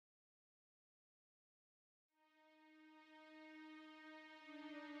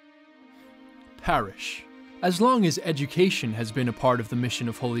Parish. As long as education has been a part of the mission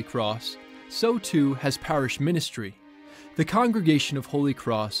of Holy Cross, so too has parish ministry. The Congregation of Holy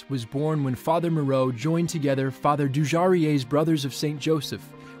Cross was born when Father Moreau joined together Father Dujarrier's Brothers of St. Joseph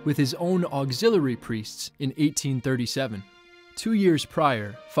with his own auxiliary priests in 1837. 2 years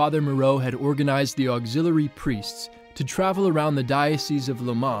prior, Father Moreau had organized the auxiliary priests to travel around the Diocese of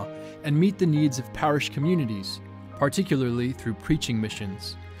Le Mans and meet the needs of parish communities, particularly through preaching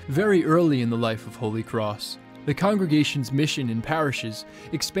missions. Very early in the life of Holy Cross, the congregation's mission in parishes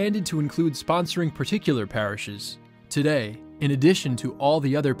expanded to include sponsoring particular parishes. Today, in addition to all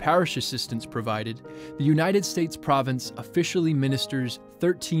the other parish assistance provided, the United States province officially ministers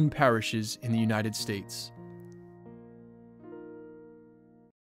 13 parishes in the United States.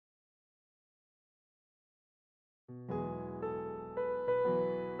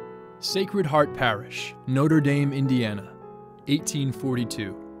 Sacred Heart Parish, Notre Dame, Indiana,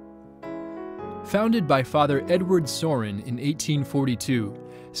 1842. Founded by Father Edward Sorin in 1842,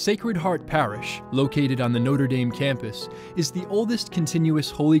 Sacred Heart Parish, located on the Notre Dame campus, is the oldest continuous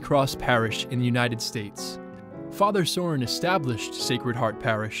Holy Cross parish in the United States. Father Sorin established Sacred Heart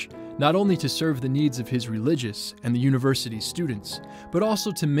Parish not only to serve the needs of his religious and the university's students, but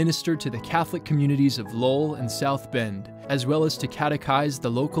also to minister to the Catholic communities of Lowell and South Bend, as well as to catechize the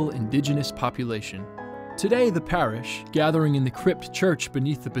local indigenous population. Today, the parish, gathering in the crypt church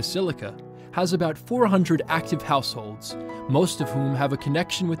beneath the basilica, has about 400 active households, most of whom have a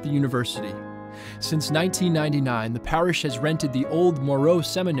connection with the university. Since 1999, the parish has rented the old Moreau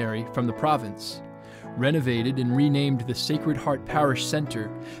Seminary from the province. Renovated and renamed the Sacred Heart Parish Center,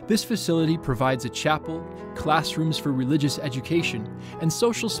 this facility provides a chapel, classrooms for religious education, and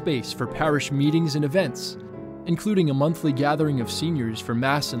social space for parish meetings and events, including a monthly gathering of seniors for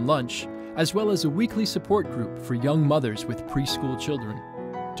Mass and lunch, as well as a weekly support group for young mothers with preschool children.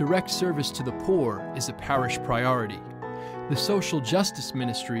 Direct service to the poor is a parish priority. The social justice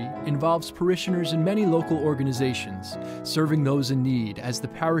ministry involves parishioners in many local organizations, serving those in need as the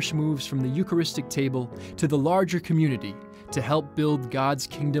parish moves from the Eucharistic table to the larger community to help build God's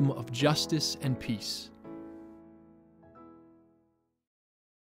kingdom of justice and peace.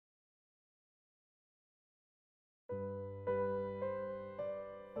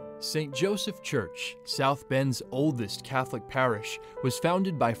 St. Joseph Church, South Bend's oldest Catholic parish, was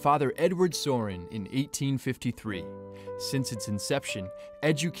founded by Father Edward Sorin in 1853. Since its inception,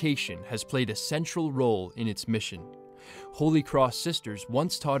 education has played a central role in its mission. Holy Cross Sisters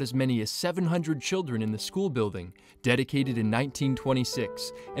once taught as many as 700 children in the school building, dedicated in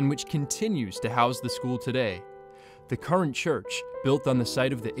 1926, and which continues to house the school today. The current church, built on the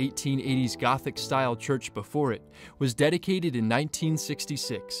site of the 1880s Gothic-style church before it, was dedicated in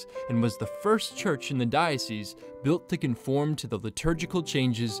 1966 and was the first church in the diocese built to conform to the liturgical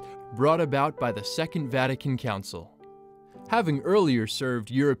changes brought about by the Second Vatican Council. Having earlier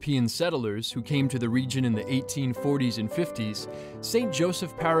served European settlers who came to the region in the 1840s and 50s, St.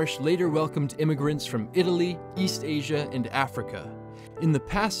 Joseph Parish later welcomed immigrants from Italy, East Asia, and Africa. In the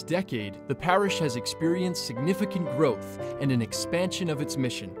past decade, the parish has experienced significant growth and an expansion of its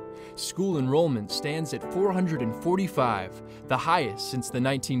mission. School enrollment stands at 445, the highest since the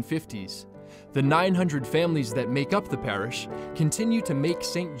 1950s. The 900 families that make up the parish continue to make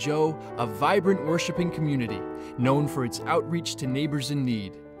St. Joe a vibrant worshiping community, known for its outreach to neighbors in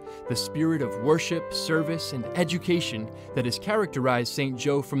need. The spirit of worship, service, and education that has characterized St.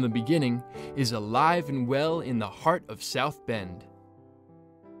 Joe from the beginning is alive and well in the heart of South Bend.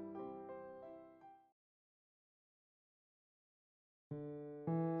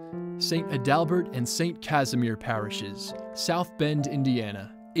 St. Adalbert and St. Casimir Parishes, South Bend,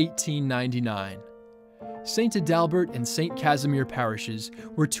 Indiana, 1899. St. Adalbert and St. Casimir Parishes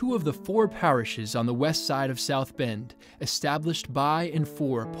were two of the 4 parishes on the west side of South Bend, established by and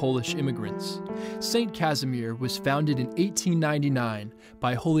for Polish immigrants. St. Casimir was founded in 1899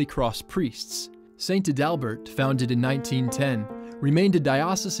 by Holy Cross priests. St. Adalbert, founded in 1910, remained a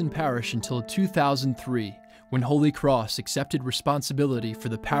diocesan parish until 2003, when Holy Cross accepted responsibility for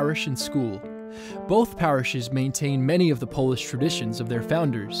the parish and school. Both parishes maintain many of the Polish traditions of their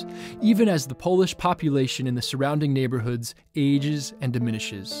founders, even as the Polish population in the surrounding neighborhoods ages and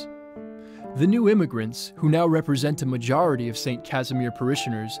diminishes. The new immigrants, who now represent a majority of St. Casimir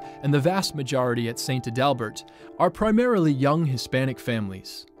parishioners and the vast majority at St. Adalbert, are primarily young Hispanic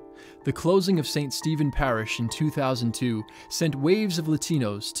families. The closing of St. Stephen Parish in 2002 sent waves of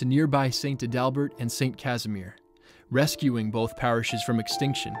Latinos to nearby St. Adalbert and St. Casimir, rescuing both parishes from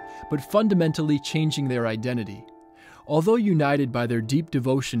extinction, but fundamentally changing their identity. Although united by their deep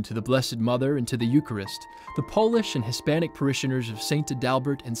devotion to the Blessed Mother and to the Eucharist, the Polish and Hispanic parishioners of St.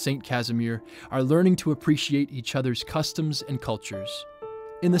 Adalbert and St. Casimir are learning to appreciate each other's customs and cultures.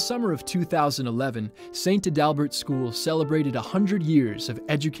 In the summer of 2011, St. Adalbert School celebrated 100 years of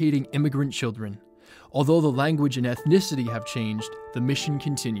educating immigrant children. Although the language and ethnicity have changed, the mission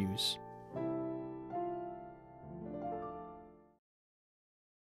continues.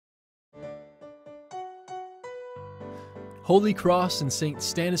 Holy Cross and St.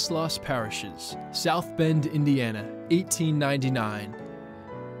 Stanislaus Parishes, South Bend, Indiana, 1899.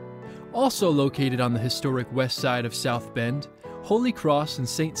 Also located on the historic west side of South Bend, Holy Cross and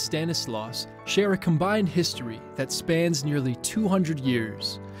St. Stanislaus share a combined history that spans nearly 200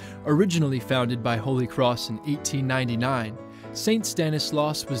 years. Originally founded by Holy Cross in 1899, St.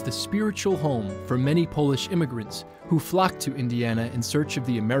 Stanislaus was the spiritual home for many Polish immigrants who flocked to Indiana in search of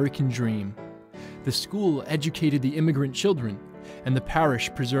the American dream. The school educated the immigrant children, and the parish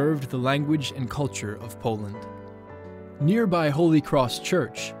preserved the language and culture of Poland. Nearby Holy Cross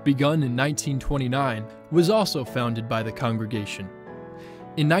Church, begun in 1929, was also founded by the congregation.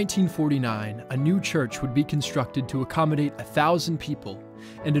 In 1949, a new church would be constructed to accommodate 1,000 people,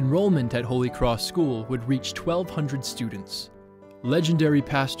 and enrollment at Holy Cross School would reach 1,200 students. Legendary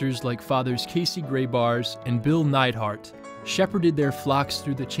pastors like Fathers Casey Graybars and Bill Neidhart shepherded their flocks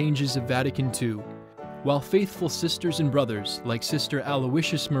through the changes of Vatican II, while faithful sisters and brothers like Sister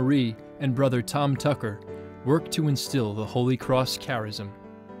Aloysius Marie and Brother Tom Tucker worked to instill the Holy Cross charism.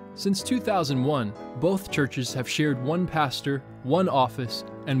 Since 2001, both churches have shared one pastor, one office,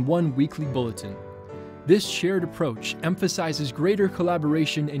 and one weekly bulletin. This shared approach emphasizes greater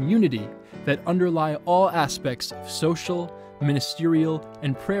collaboration and unity that underlie all aspects of social, ministerial,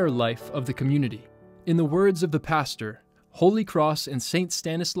 and prayer life of the community. In the words of the pastor, Holy Cross and St.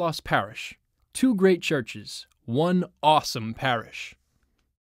 Stanislaus Parish, two great churches, one awesome parish.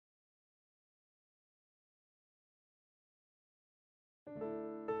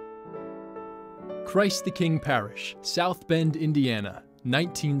 Christ the King Parish, South Bend, Indiana,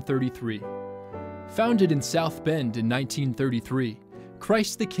 1933. Founded in South Bend in 1933,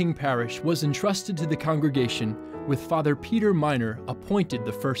 Christ the King Parish was entrusted to the congregation with Father Peter Miner appointed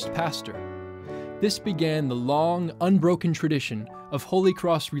the first pastor. This began the long, unbroken tradition of Holy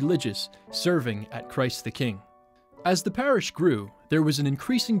Cross religious serving at Christ the King. As the parish grew, there was an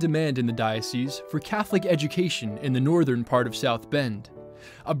increasing demand in the diocese for Catholic education in the northern part of South Bend.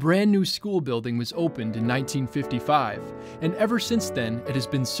 A brand new school building was opened in 1955, and ever since then it has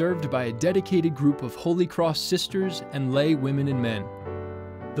been served by a dedicated group of Holy Cross sisters and lay women and men.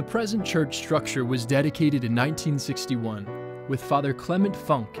 The present church structure was dedicated in 1961, with Father Clement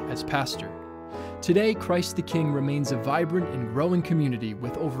Funk as pastor. Today, Christ the King remains a vibrant and growing community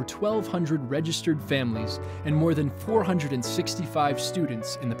with over 1,200 registered families and more than 465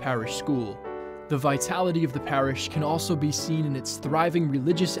 students in the parish school. The vitality of the parish can also be seen in its thriving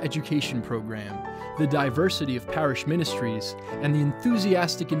religious education program, the diversity of parish ministries, and the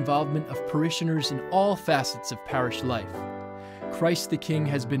enthusiastic involvement of parishioners in all facets of parish life. Christ the King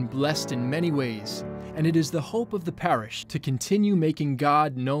has been blessed in many ways, and it is the hope of the parish to continue making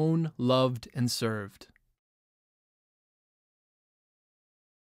God known, loved, and served.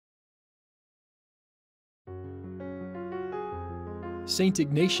 St.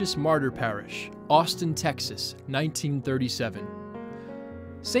 Ignatius Martyr Parish, Austin, Texas, 1937.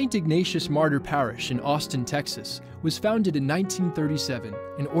 St. Ignatius Martyr Parish in Austin, Texas, was founded in 1937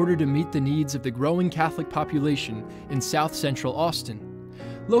 in order to meet the needs of the growing Catholic population in south-central Austin.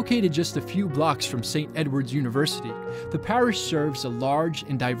 Located just a few blocks from St. Edward's University, the parish serves a large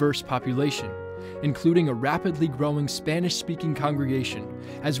and diverse population, including a rapidly growing Spanish-speaking congregation,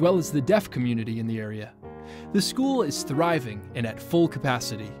 as well as the deaf community in the area. The school is thriving and at full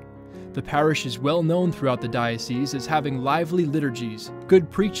capacity. The parish is well known throughout the diocese as having lively liturgies, good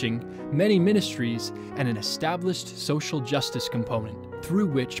preaching, many ministries, and an established social justice component, through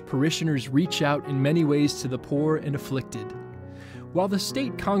which parishioners reach out in many ways to the poor and afflicted. While the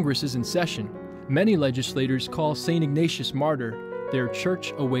state congress is in session, many legislators call St. Ignatius Martyr their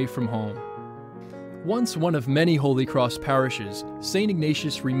church away from home. Once one of many Holy Cross parishes, St.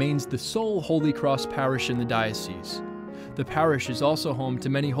 Ignatius remains the sole Holy Cross parish in the diocese. The parish is also home to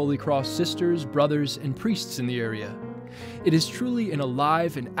many Holy Cross sisters, brothers, and priests in the area. It is truly an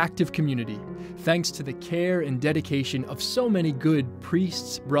alive and active community, thanks to the care and dedication of so many good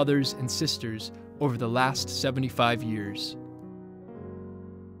priests, brothers, and sisters over the last 75 years.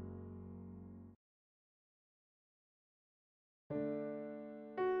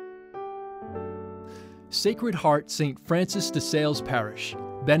 Sacred Heart St. Francis de Sales Parish,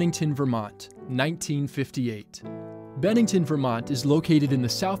 Bennington, Vermont, 1958. Bennington, Vermont is located in the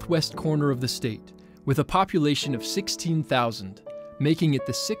southwest corner of the state, with a population of 16,000, making it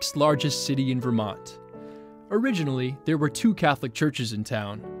the sixth largest city in Vermont. Originally, there were two Catholic churches in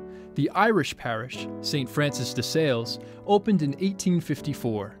town. The Irish parish, St. Francis de Sales, opened in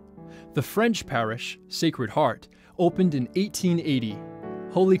 1854. The French parish, Sacred Heart, opened in 1880.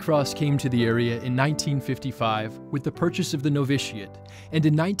 Holy Cross came to the area in 1955 with the purchase of the novitiate, and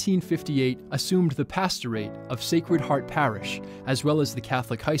in 1958 assumed the pastorate of Sacred Heart Parish, as well as the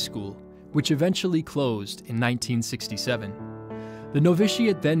Catholic high school, which eventually closed in 1967. The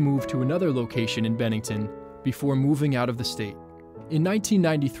novitiate then moved to another location in Bennington before moving out of the state. In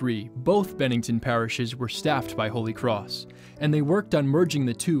 1993, both Bennington parishes were staffed by Holy Cross, and they worked on merging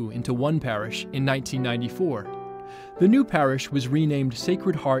the two into one parish in 1994. The new parish was renamed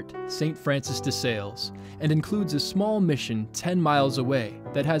Sacred Heart St. Francis de Sales and includes a small mission 10 miles away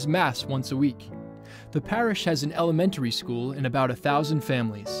that has Mass once a week. The parish has an elementary school and about 1,000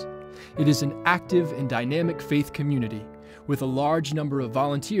 families. It is an active and dynamic faith community with a large number of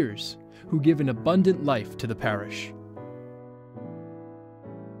volunteers who give an abundant life to the parish.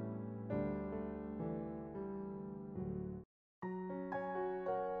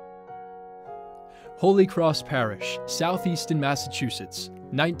 Holy Cross Parish, Southeastern Massachusetts,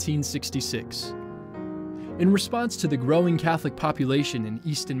 1966. In response to the growing Catholic population in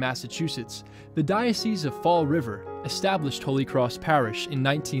eastern Massachusetts, the Diocese of Fall River established Holy Cross Parish in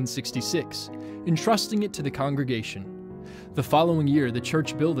 1966, entrusting it to the congregation. The following year, the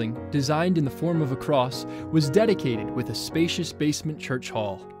church building, designed in the form of a cross, was dedicated with a spacious basement church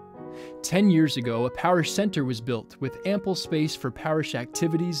hall. 10 years ago, a parish center was built with ample space for parish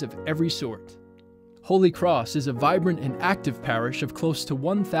activities of every sort. Holy Cross is a vibrant and active parish of close to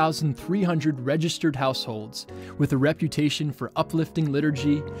 1,300 registered households, with a reputation for uplifting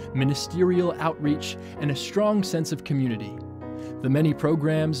liturgy, ministerial outreach, and a strong sense of community. The many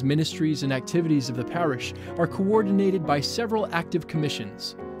programs, ministries, and activities of the parish are coordinated by several active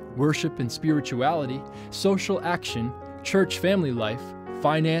commissions: worship and spirituality, social action, church family life,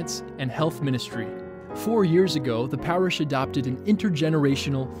 finance, and health ministry. 4 years ago, the parish adopted an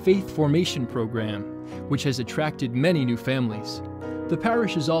intergenerational faith formation program, which has attracted many new families. The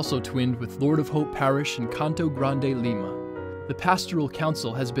parish is also twinned with Lord of Hope Parish in Canto Grande, Lima. The Pastoral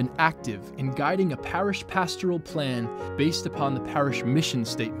Council has been active in guiding a parish pastoral plan based upon the parish mission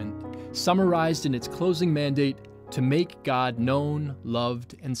statement, summarized in its closing mandate to make God known,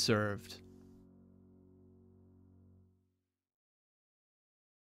 loved, and served.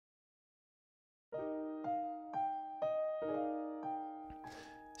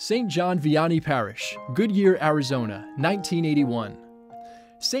 St. John Vianney Parish, Goodyear, Arizona, 1981.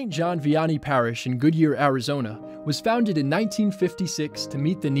 St. John Vianney Parish in Goodyear, Arizona was founded in 1956 to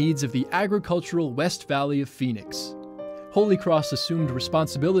meet the needs of the agricultural West Valley of Phoenix. Holy Cross assumed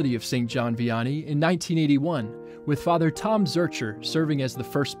responsibility of St. John Vianney in 1981, with Father Tom Zurcher serving as the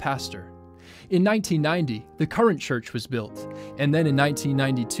first pastor. In 1990, the current church was built, and then in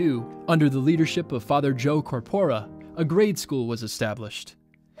 1992, under the leadership of Father Joe Corpora, a grade school was established.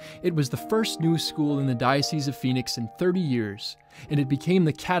 It was the first new school in the Diocese of Phoenix in 30 years, and it became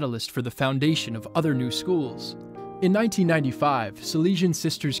the catalyst for the foundation of other new schools. In 1995, Salesian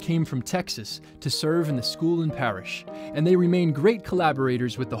sisters came from Texas to serve in the school and parish, and they remain great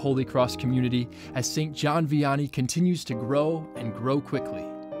collaborators with the Holy Cross community as St. John Vianney continues to grow and grow quickly.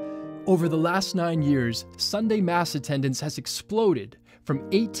 Over the last 9 years, Sunday Mass attendance has exploded from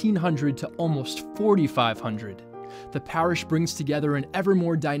 1,800 to almost 4,500. The parish brings together an ever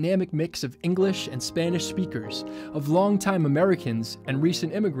more dynamic mix of English and Spanish speakers, of longtime Americans and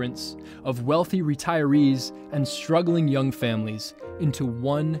recent immigrants, of wealthy retirees and struggling young families, into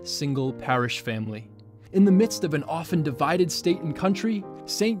one single parish family. In the midst of an often divided state and country,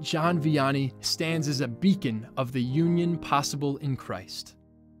 St. John Vianney stands as a beacon of the union possible in Christ.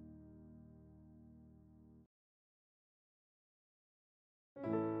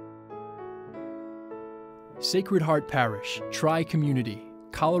 Sacred Heart Parish, Tri-Community,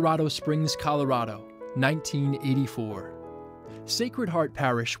 Colorado Springs, Colorado, 1984. Sacred Heart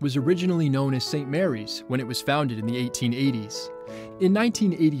Parish was originally known as St. Mary's when it was founded in the 1880s. In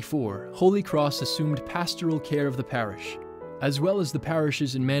 1984, Holy Cross assumed pastoral care of the parish, as well as the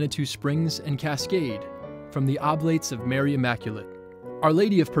parishes in Manitou Springs and Cascade, from the Oblates of Mary Immaculate. Our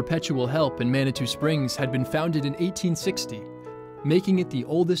Lady of Perpetual Help in Manitou Springs had been founded in 1860, making it the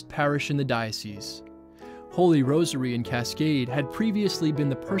oldest parish in the diocese. Holy Rosary in Cascade had previously been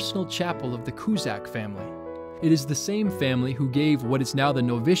the personal chapel of the Cusack family. It is the same family who gave what is now the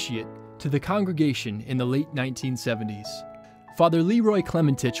novitiate to the congregation in the late 1970s. Father Leroy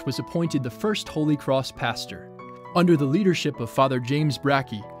Clementich was appointed the first Holy Cross pastor. Under the leadership of Father James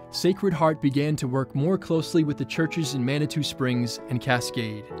Brackey, Sacred Heart began to work more closely with the churches in Manitou Springs and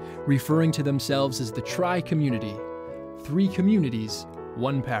Cascade, referring to themselves as the Tri-Community. 3 communities,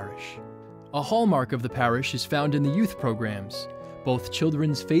 1 parish. A hallmark of the parish is found in the youth programs, both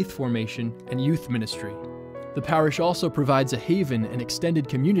children's faith formation and youth ministry. The parish also provides a haven and extended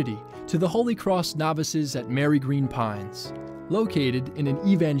community to the Holy Cross novices at Mary Green Pines. Located in an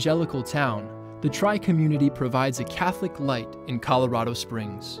evangelical town, the Tri-Community provides a Catholic light in Colorado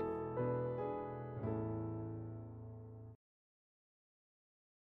Springs.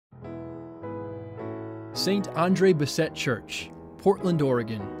 St. Andre Bessette Church, Portland,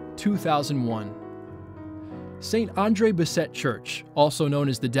 Oregon, 2001. St. Andre Bessette Church, also known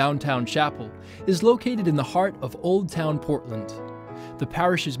as the Downtown Chapel, is located in the heart of Old Town Portland. The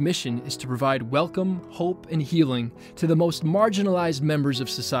parish's mission is to provide welcome, hope, and healing to the most marginalized members of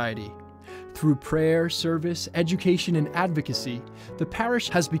society. Through prayer, service, education, and advocacy, the parish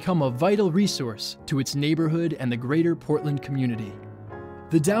has become a vital resource to its neighborhood and the greater Portland community.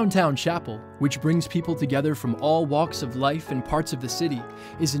 The Downtown Chapel, which brings people together from all walks of life and parts of the city,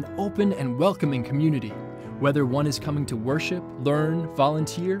 is an open and welcoming community, whether one is coming to worship, learn,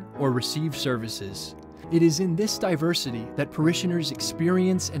 volunteer, or receive services. It is in this diversity that parishioners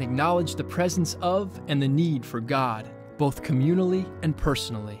experience and acknowledge the presence of and the need for God, both communally and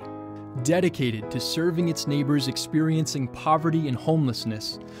personally. Dedicated to serving its neighbors experiencing poverty and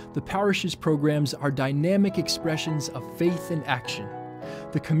homelessness, the parish's programs are dynamic expressions of faith and action.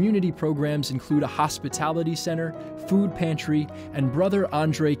 The community programs include a hospitality center, food pantry, and Brother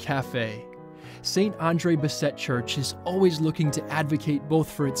Andre Cafe. St. Andre Bessette Church is always looking to advocate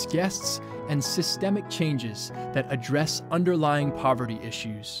both for its guests and systemic changes that address underlying poverty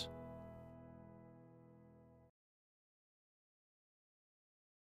issues.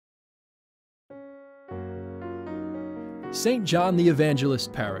 St. John the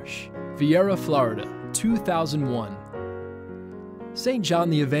Evangelist Parish, Viera, Florida, 2001. St. John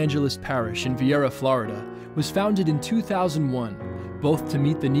the Evangelist Parish in Viera, Florida, was founded in 2001, both to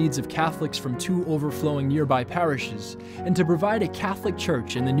meet the needs of Catholics from 2 overflowing nearby parishes and to provide a Catholic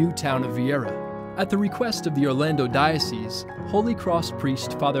church in the new town of Viera. At the request of the Orlando Diocese, Holy Cross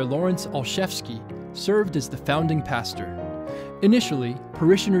priest Father Lawrence Olszewski served as the founding pastor. Initially,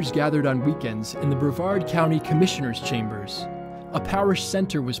 parishioners gathered on weekends in the Brevard County Commissioner's Chambers. A parish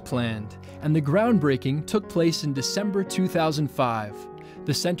center was planned, and the groundbreaking took place in December 2005.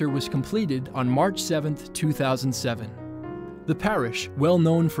 The center was completed on March 7, 2007. The parish, well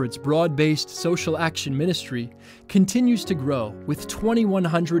known for its broad-based social action ministry, continues to grow with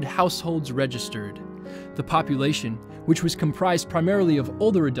 2,100 households registered. The population, which was comprised primarily of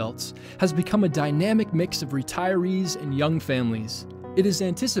older adults, has become a dynamic mix of retirees and young families. It is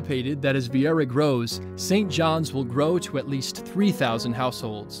anticipated that as Viera grows, St. John's will grow to at least 3,000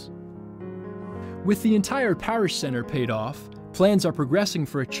 households. With the entire parish center paid off, plans are progressing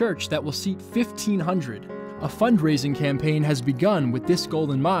for a church that will seat 1,500. A fundraising campaign has begun with this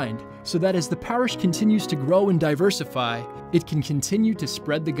goal in mind, so that as the parish continues to grow and diversify, it can continue to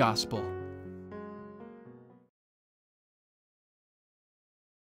spread the gospel.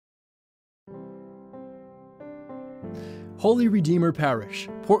 Holy Redeemer Parish,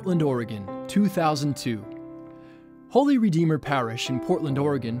 Portland, Oregon, 2002. Holy Redeemer Parish in Portland,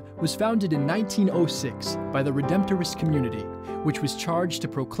 Oregon was founded in 1906 by the Redemptorist community, which was charged to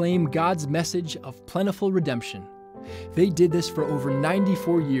proclaim God's message of plentiful redemption. They did this for over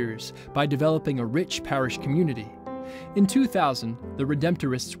 94 years by developing a rich parish community. In 2000, the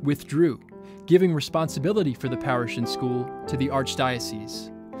Redemptorists withdrew, giving responsibility for the parish and school to the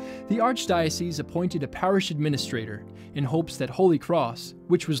Archdiocese. The Archdiocese appointed a parish administrator in hopes that Holy Cross,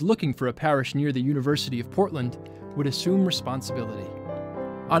 which was looking for a parish near the University of Portland, would assume responsibility.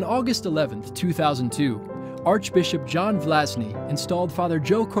 On August 11, 2002, Archbishop John Vlasny installed Father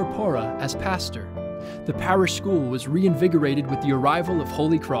Joe Corpora as pastor. The parish school was reinvigorated with the arrival of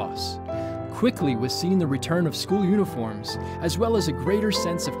Holy Cross. Quickly was seen the return of school uniforms, as well as a greater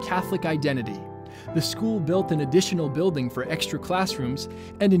sense of Catholic identity. The school built an additional building for extra classrooms,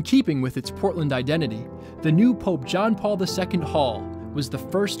 and in keeping with its Portland identity, the new Pope John Paul II Hall was the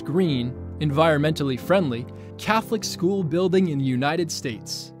first green, environmentally friendly, Catholic school building in the United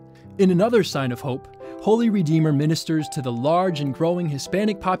States. In another sign of hope, Holy Redeemer ministers to the large and growing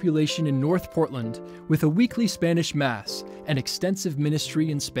Hispanic population in North Portland with a weekly Spanish Mass and extensive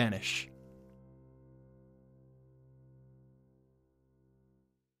ministry in Spanish.